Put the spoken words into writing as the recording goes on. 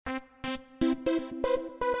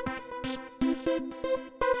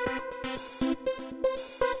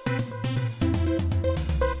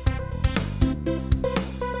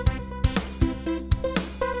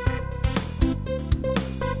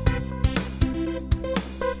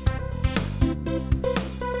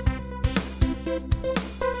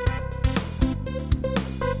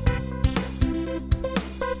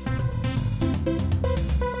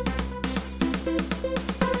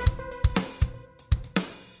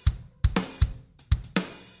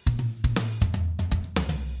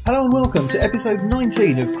Hello and welcome to episode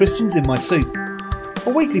 19 of Christians in My Soup, a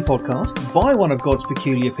weekly podcast by one of God's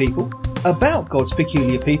peculiar people, about God's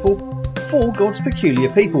peculiar people, for God's peculiar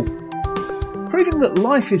people. Proving that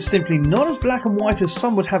life is simply not as black and white as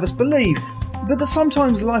some would have us believe, but that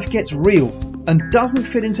sometimes life gets real and doesn't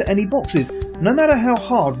fit into any boxes, no matter how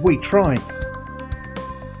hard we try.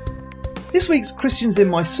 This week's Christians in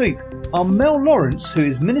My Soup are Mel Lawrence, who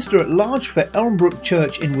is Minister at Large for Elmbrook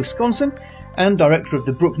Church in Wisconsin and Director of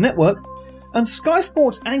the Brook Network, and Sky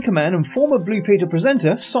Sports anchorman and former Blue Peter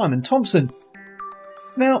presenter Simon Thompson.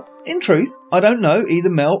 Now, in truth, I don't know either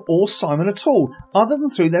Mel or Simon at all, other than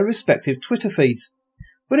through their respective Twitter feeds.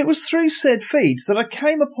 But it was through said feeds that I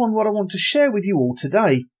came upon what I want to share with you all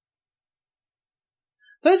today.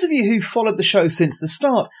 Those of you who followed the show since the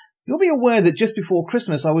start, you'll be aware that just before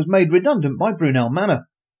Christmas I was made redundant by Brunel Manor.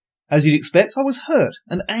 As you'd expect, I was hurt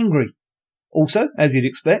and angry. Also, as you'd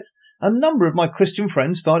expect, a number of my Christian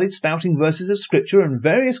friends started spouting verses of scripture and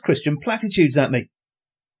various Christian platitudes at me.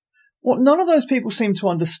 What none of those people seemed to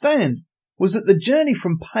understand was that the journey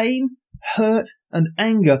from pain, hurt and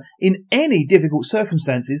anger in any difficult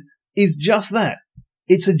circumstances is just that.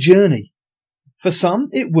 It's a journey. For some,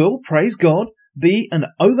 it will, praise God, be an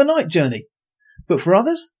overnight journey. But for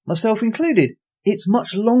others, myself included, it's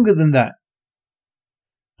much longer than that.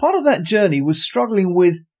 Part of that journey was struggling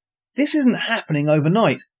with, this isn't happening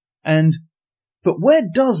overnight, and, but where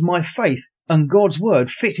does my faith and God's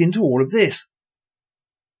word fit into all of this?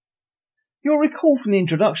 You'll recall from the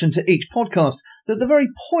introduction to each podcast that the very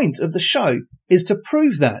point of the show is to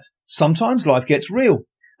prove that sometimes life gets real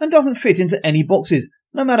and doesn't fit into any boxes,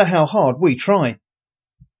 no matter how hard we try.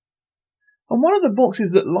 And one of the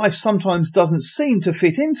boxes that life sometimes doesn't seem to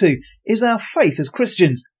fit into is our faith as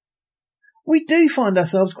Christians. We do find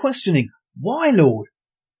ourselves questioning, why, Lord?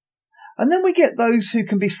 And then we get those who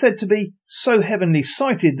can be said to be so heavenly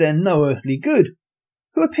sighted they're no earthly good,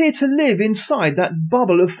 who appear to live inside that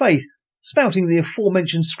bubble of faith, spouting the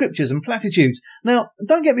aforementioned scriptures and platitudes. Now,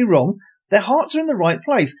 don't get me wrong, their hearts are in the right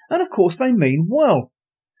place, and of course they mean well.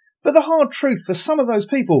 But the hard truth for some of those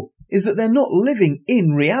people is that they're not living in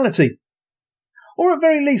reality. Or at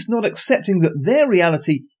very least not accepting that their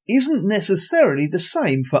reality isn't necessarily the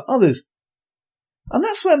same for others. And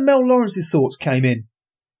that's where Mel Lawrence's thoughts came in.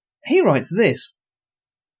 He writes this: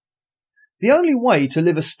 the only way to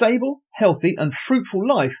live a stable, healthy and fruitful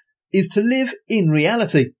life is to live in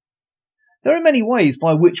reality. There are many ways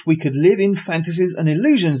by which we could live in fantasies and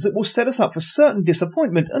illusions that will set us up for certain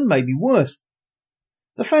disappointment and maybe worse.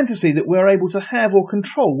 The fantasy that we're able to have or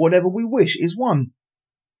control whatever we wish is one.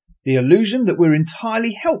 The illusion that we're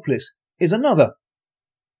entirely helpless is another.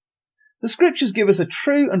 The scriptures give us a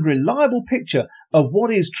true and reliable picture of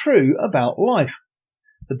what is true about life.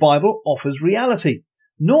 The Bible offers reality,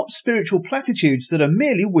 not spiritual platitudes that are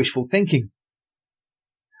merely wishful thinking.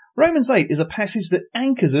 Romans 8 is a passage that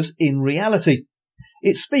anchors us in reality.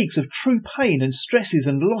 It speaks of true pain and stresses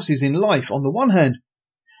and losses in life on the one hand,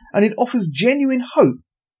 and it offers genuine hope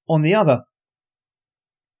on the other.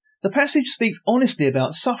 The passage speaks honestly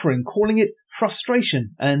about suffering, calling it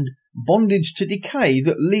frustration and bondage to decay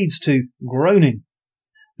that leads to groaning.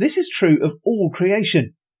 This is true of all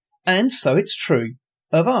creation, and so it's true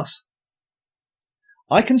of us.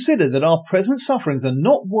 I consider that our present sufferings are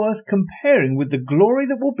not worth comparing with the glory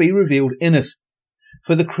that will be revealed in us.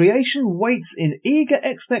 For the creation waits in eager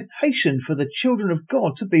expectation for the children of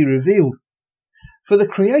God to be revealed. For the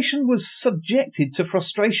creation was subjected to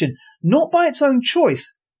frustration, not by its own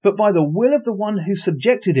choice, but by the will of the one who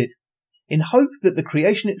subjected it, in hope that the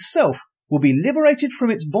creation itself will be liberated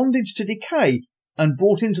from its bondage to decay and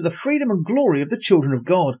brought into the freedom and glory of the children of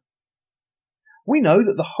God. We know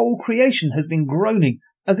that the whole creation has been groaning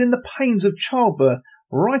as in the pains of childbirth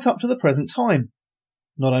right up to the present time.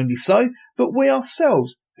 Not only so, but we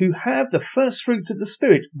ourselves, who have the first fruits of the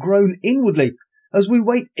Spirit, groan inwardly as we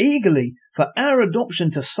wait eagerly for our adoption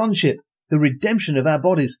to sonship, the redemption of our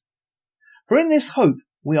bodies. For in this hope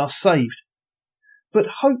we are saved. But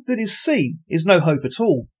hope that is seen is no hope at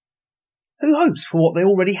all. Who hopes for what they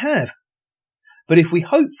already have? But if we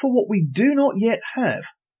hope for what we do not yet have,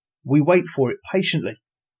 we wait for it patiently.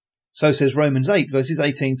 So says Romans 8 verses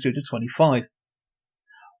 18 through to 25.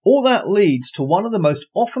 All that leads to one of the most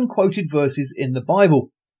often quoted verses in the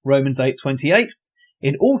Bible, Romans 8:28.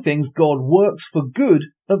 In all things God works for good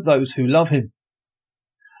of those who love him.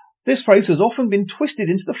 This phrase has often been twisted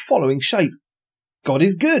into the following shape. God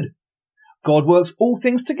is good. God works all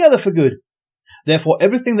things together for good. Therefore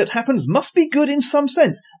everything that happens must be good in some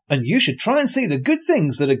sense, and you should try and see the good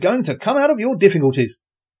things that are going to come out of your difficulties.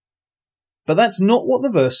 But that's not what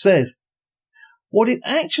the verse says. What it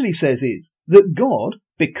actually says is that God,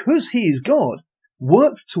 because he is God,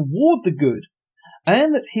 works toward the good,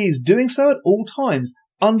 and that he is doing so at all times,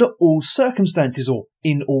 under all circumstances, or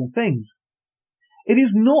in all things. It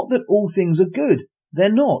is not that all things are good.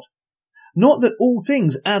 They're not. Not that all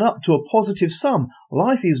things add up to a positive sum.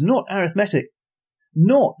 Life is not arithmetic.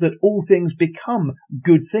 Not that all things become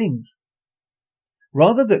good things.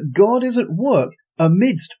 Rather that God is at work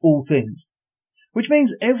amidst all things, which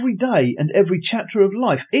means every day and every chapter of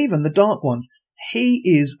life, even the dark ones, he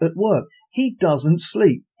is at work. He doesn't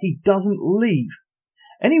sleep. He doesn't leave.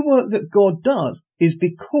 Any work that God does is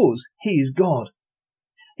because he is God.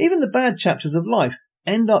 Even the bad chapters of life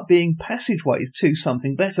end up being passageways to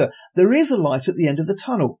something better. There is a light at the end of the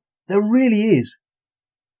tunnel. There really is.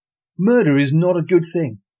 Murder is not a good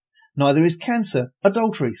thing. Neither is cancer,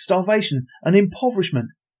 adultery, starvation and impoverishment,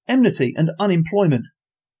 enmity and unemployment.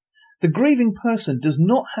 The grieving person does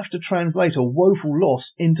not have to translate a woeful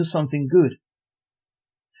loss into something good.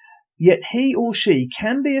 Yet he or she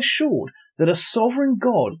can be assured that a sovereign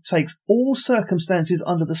God takes all circumstances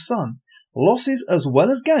under the sun, losses as well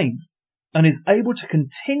as gains, and is able to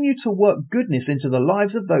continue to work goodness into the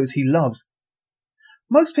lives of those he loves.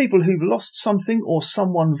 Most people who've lost something or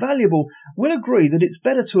someone valuable will agree that it's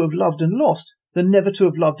better to have loved and lost than never to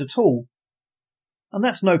have loved at all. And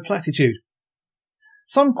that's no platitude.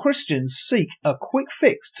 Some Christians seek a quick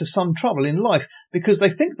fix to some trouble in life because they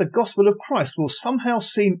think the gospel of Christ will somehow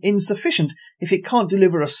seem insufficient if it can't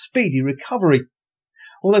deliver a speedy recovery,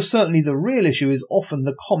 although certainly the real issue is often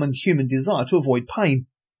the common human desire to avoid pain.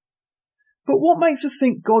 But what makes us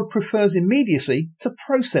think God prefers immediacy to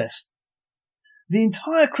process? The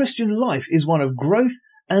entire Christian life is one of growth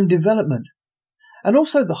and development, and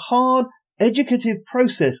also the hard, educative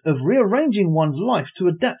process of rearranging one's life to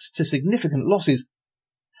adapt to significant losses.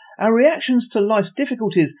 Our reactions to life's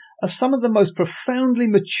difficulties are some of the most profoundly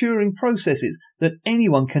maturing processes that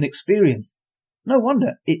anyone can experience. No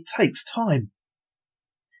wonder it takes time.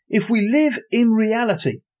 If we live in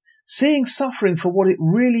reality, seeing suffering for what it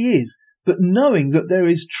really is, but knowing that there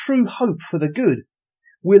is true hope for the good,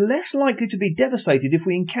 we're less likely to be devastated if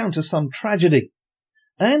we encounter some tragedy,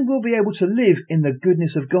 and we'll be able to live in the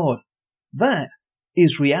goodness of God. That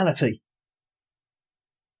is reality.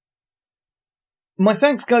 My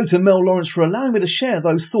thanks go to Mel Lawrence for allowing me to share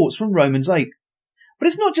those thoughts from Romans 8. But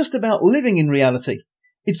it's not just about living in reality.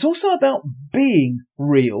 It's also about being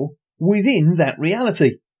real within that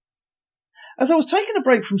reality. As I was taking a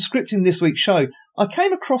break from scripting this week's show, I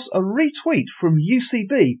came across a retweet from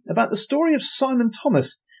UCB about the story of Simon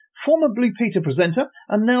Thomas, former Blue Peter presenter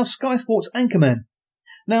and now Sky Sports anchorman.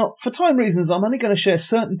 Now, for time reasons, I'm only going to share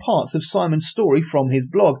certain parts of Simon's story from his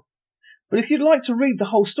blog. But if you'd like to read the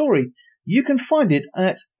whole story, you can find it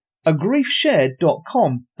at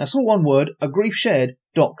agriefshared.com. That's all one word,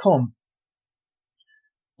 agriefshared.com.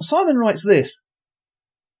 Simon writes this: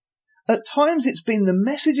 At times it's been the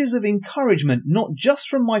messages of encouragement, not just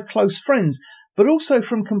from my close friends, but also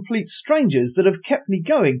from complete strangers that have kept me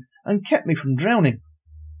going and kept me from drowning.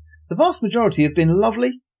 The vast majority have been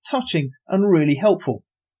lovely, touching, and really helpful.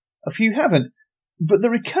 A few haven't, but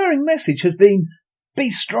the recurring message has been,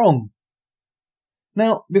 be strong.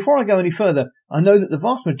 Now, before I go any further, I know that the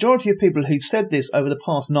vast majority of people who've said this over the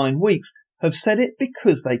past 9 weeks have said it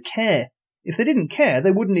because they care. If they didn't care,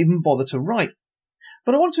 they wouldn't even bother to write.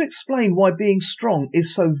 But I want to explain why being strong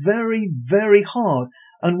is so very, very hard,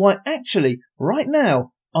 and why actually, right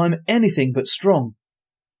now, I'm anything but strong.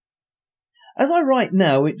 As I write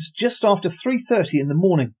now, it's just after 3:30 in the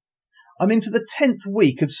morning. I'm into the 10th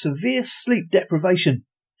week of severe sleep deprivation.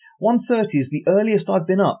 1:30 is the earliest I've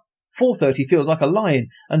been up. 4:30 feels like a lie-in,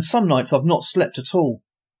 and some nights I've not slept at all.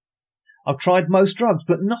 I've tried most drugs,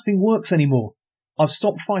 but nothing works anymore. I've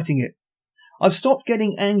stopped fighting it. I've stopped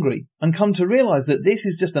getting angry and come to realise that this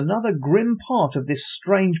is just another grim part of this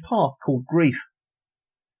strange path called grief.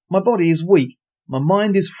 My body is weak. My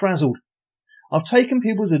mind is frazzled. I've taken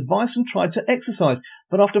people's advice and tried to exercise,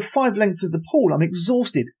 but after 5 lengths of the pool I'm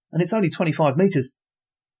exhausted, and it's only 25 metres.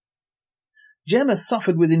 Gemma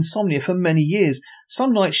suffered with insomnia for many years.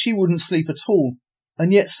 Some nights she wouldn't sleep at all,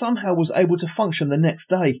 and yet somehow was able to function the next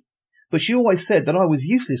day. But she always said that I was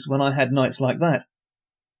useless when I had nights like that.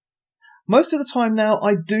 Most of the time now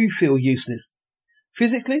I do feel useless.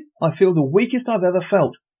 Physically, I feel the weakest I've ever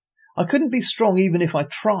felt. I couldn't be strong even if I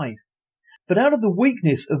tried. But out of the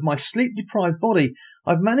weakness of my sleep-deprived body,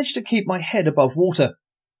 I've managed to keep my head above water.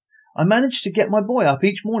 I managed to get my boy up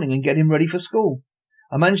each morning and get him ready for school.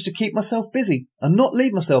 I managed to keep myself busy and not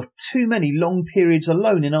leave myself too many long periods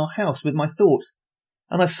alone in our house with my thoughts,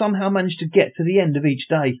 and I somehow managed to get to the end of each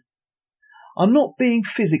day. I'm not being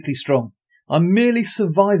physically strong. I'm merely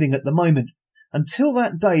surviving at the moment, Until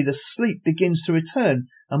that day, the sleep begins to return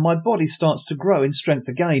and my body starts to grow in strength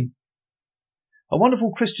again. A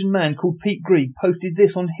wonderful Christian man called Pete Greig posted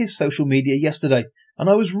this on his social media yesterday, and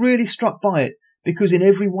I was really struck by it because in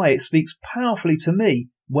every way it speaks powerfully to me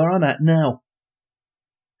where I'm at now.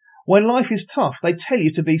 When life is tough, they tell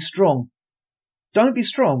you to be strong. Don't be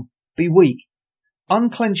strong, be weak.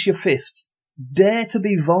 Unclench your fists. Dare to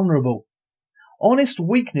be vulnerable. Honest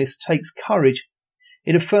weakness takes courage.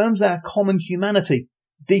 It affirms our common humanity,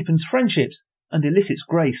 deepens friendships, and elicits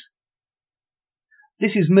grace.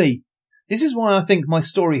 This is me. This is why I think my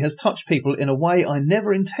story has touched people in a way I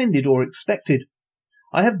never intended or expected.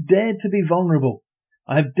 I have dared to be vulnerable.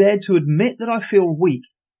 I have dared to admit that I feel weak,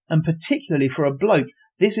 and particularly for a bloke,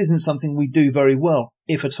 this isn't something we do very well,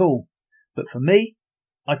 if at all. But for me,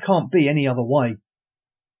 I can't be any other way.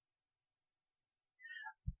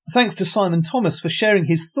 Thanks to Simon Thomas for sharing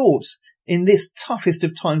his thoughts in this toughest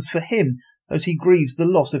of times for him as he grieves the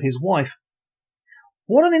loss of his wife.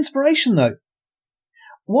 What an inspiration, though.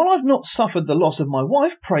 While I've not suffered the loss of my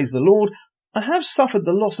wife, praise the Lord, I have suffered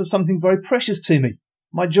the loss of something very precious to me,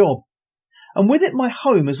 my job, and with it my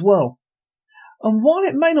home as well. And while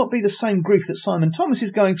it may not be the same grief that Simon Thomas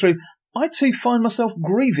is going through, I too find myself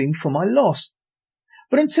grieving for my loss.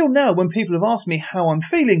 But until now, when people have asked me how I'm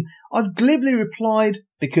feeling, I've glibly replied,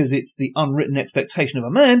 because it's the unwritten expectation of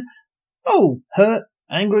a man, oh, hurt,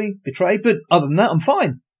 angry, betrayed, but other than that, I'm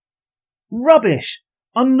fine. Rubbish!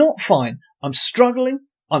 I'm not fine. I'm struggling,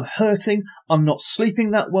 I'm hurting, I'm not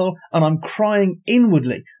sleeping that well, and I'm crying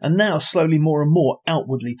inwardly, and now slowly more and more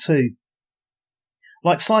outwardly too.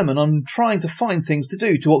 Like Simon, I'm trying to find things to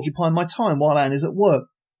do to occupy my time while Anne is at work.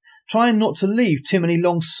 Trying not to leave too many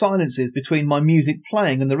long silences between my music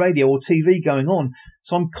playing and the radio or TV going on,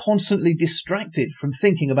 so I'm constantly distracted from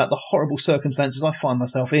thinking about the horrible circumstances I find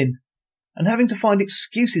myself in, and having to find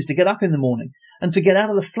excuses to get up in the morning and to get out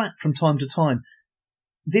of the flat from time to time.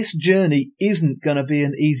 This journey isn't going to be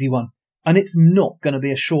an easy one, and it's not going to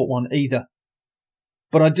be a short one either.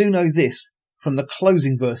 But I do know this from the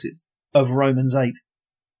closing verses of Romans 8.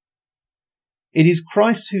 It is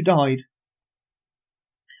Christ who died,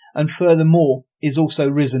 and furthermore is also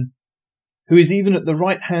risen, who is even at the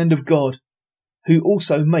right hand of God, who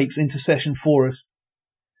also makes intercession for us.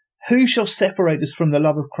 Who shall separate us from the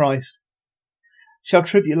love of Christ? Shall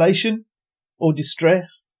tribulation, or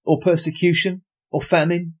distress, or persecution, or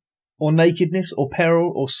famine, or nakedness, or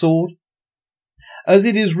peril, or sword? As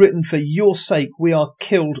it is written, for your sake we are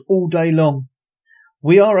killed all day long.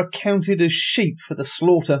 We are accounted as sheep for the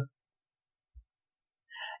slaughter.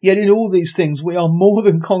 Yet in all these things we are more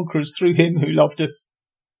than conquerors through him who loved us.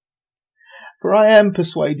 For I am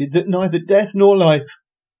persuaded that neither death nor life,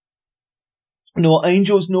 nor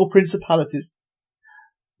angels nor principalities,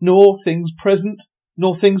 nor things present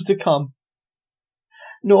nor things to come,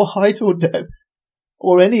 nor height or depth,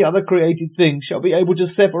 or any other created thing shall be able to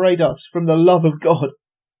separate us from the love of God,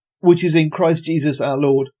 which is in Christ Jesus our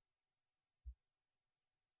Lord.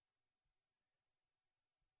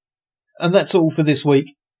 And that's all for this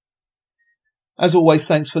week. As always,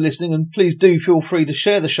 thanks for listening, and please do feel free to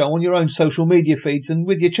share the show on your own social media feeds and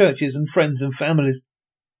with your churches and friends and families.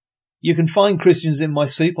 You can find Christians in My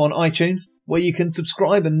Soup on iTunes, where you can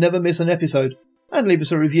subscribe and never miss an episode, and leave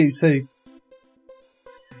us a review too.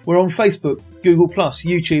 We're on Facebook, Google+,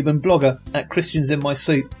 YouTube and Blogger at Christians in My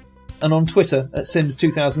Soup, and on Twitter at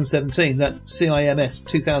Sims2017, that's CIMS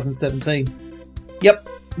 2017. Yep,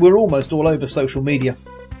 we're almost all over social media.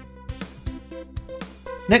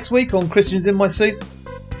 Next week on Christians in My Soup,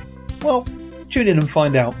 well, tune in and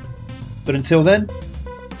find out. But until then,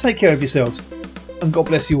 take care of yourselves, and God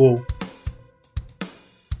bless you all.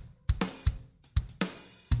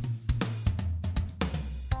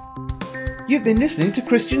 You've been listening to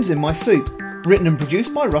Christians in My Soup, written and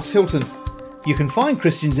produced by Russ Hilton. You can find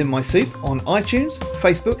Christians in My Soup on iTunes,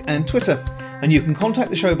 Facebook and Twitter, and you can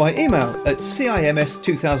contact the show by email at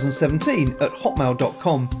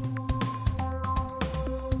cims2017@hotmail.com.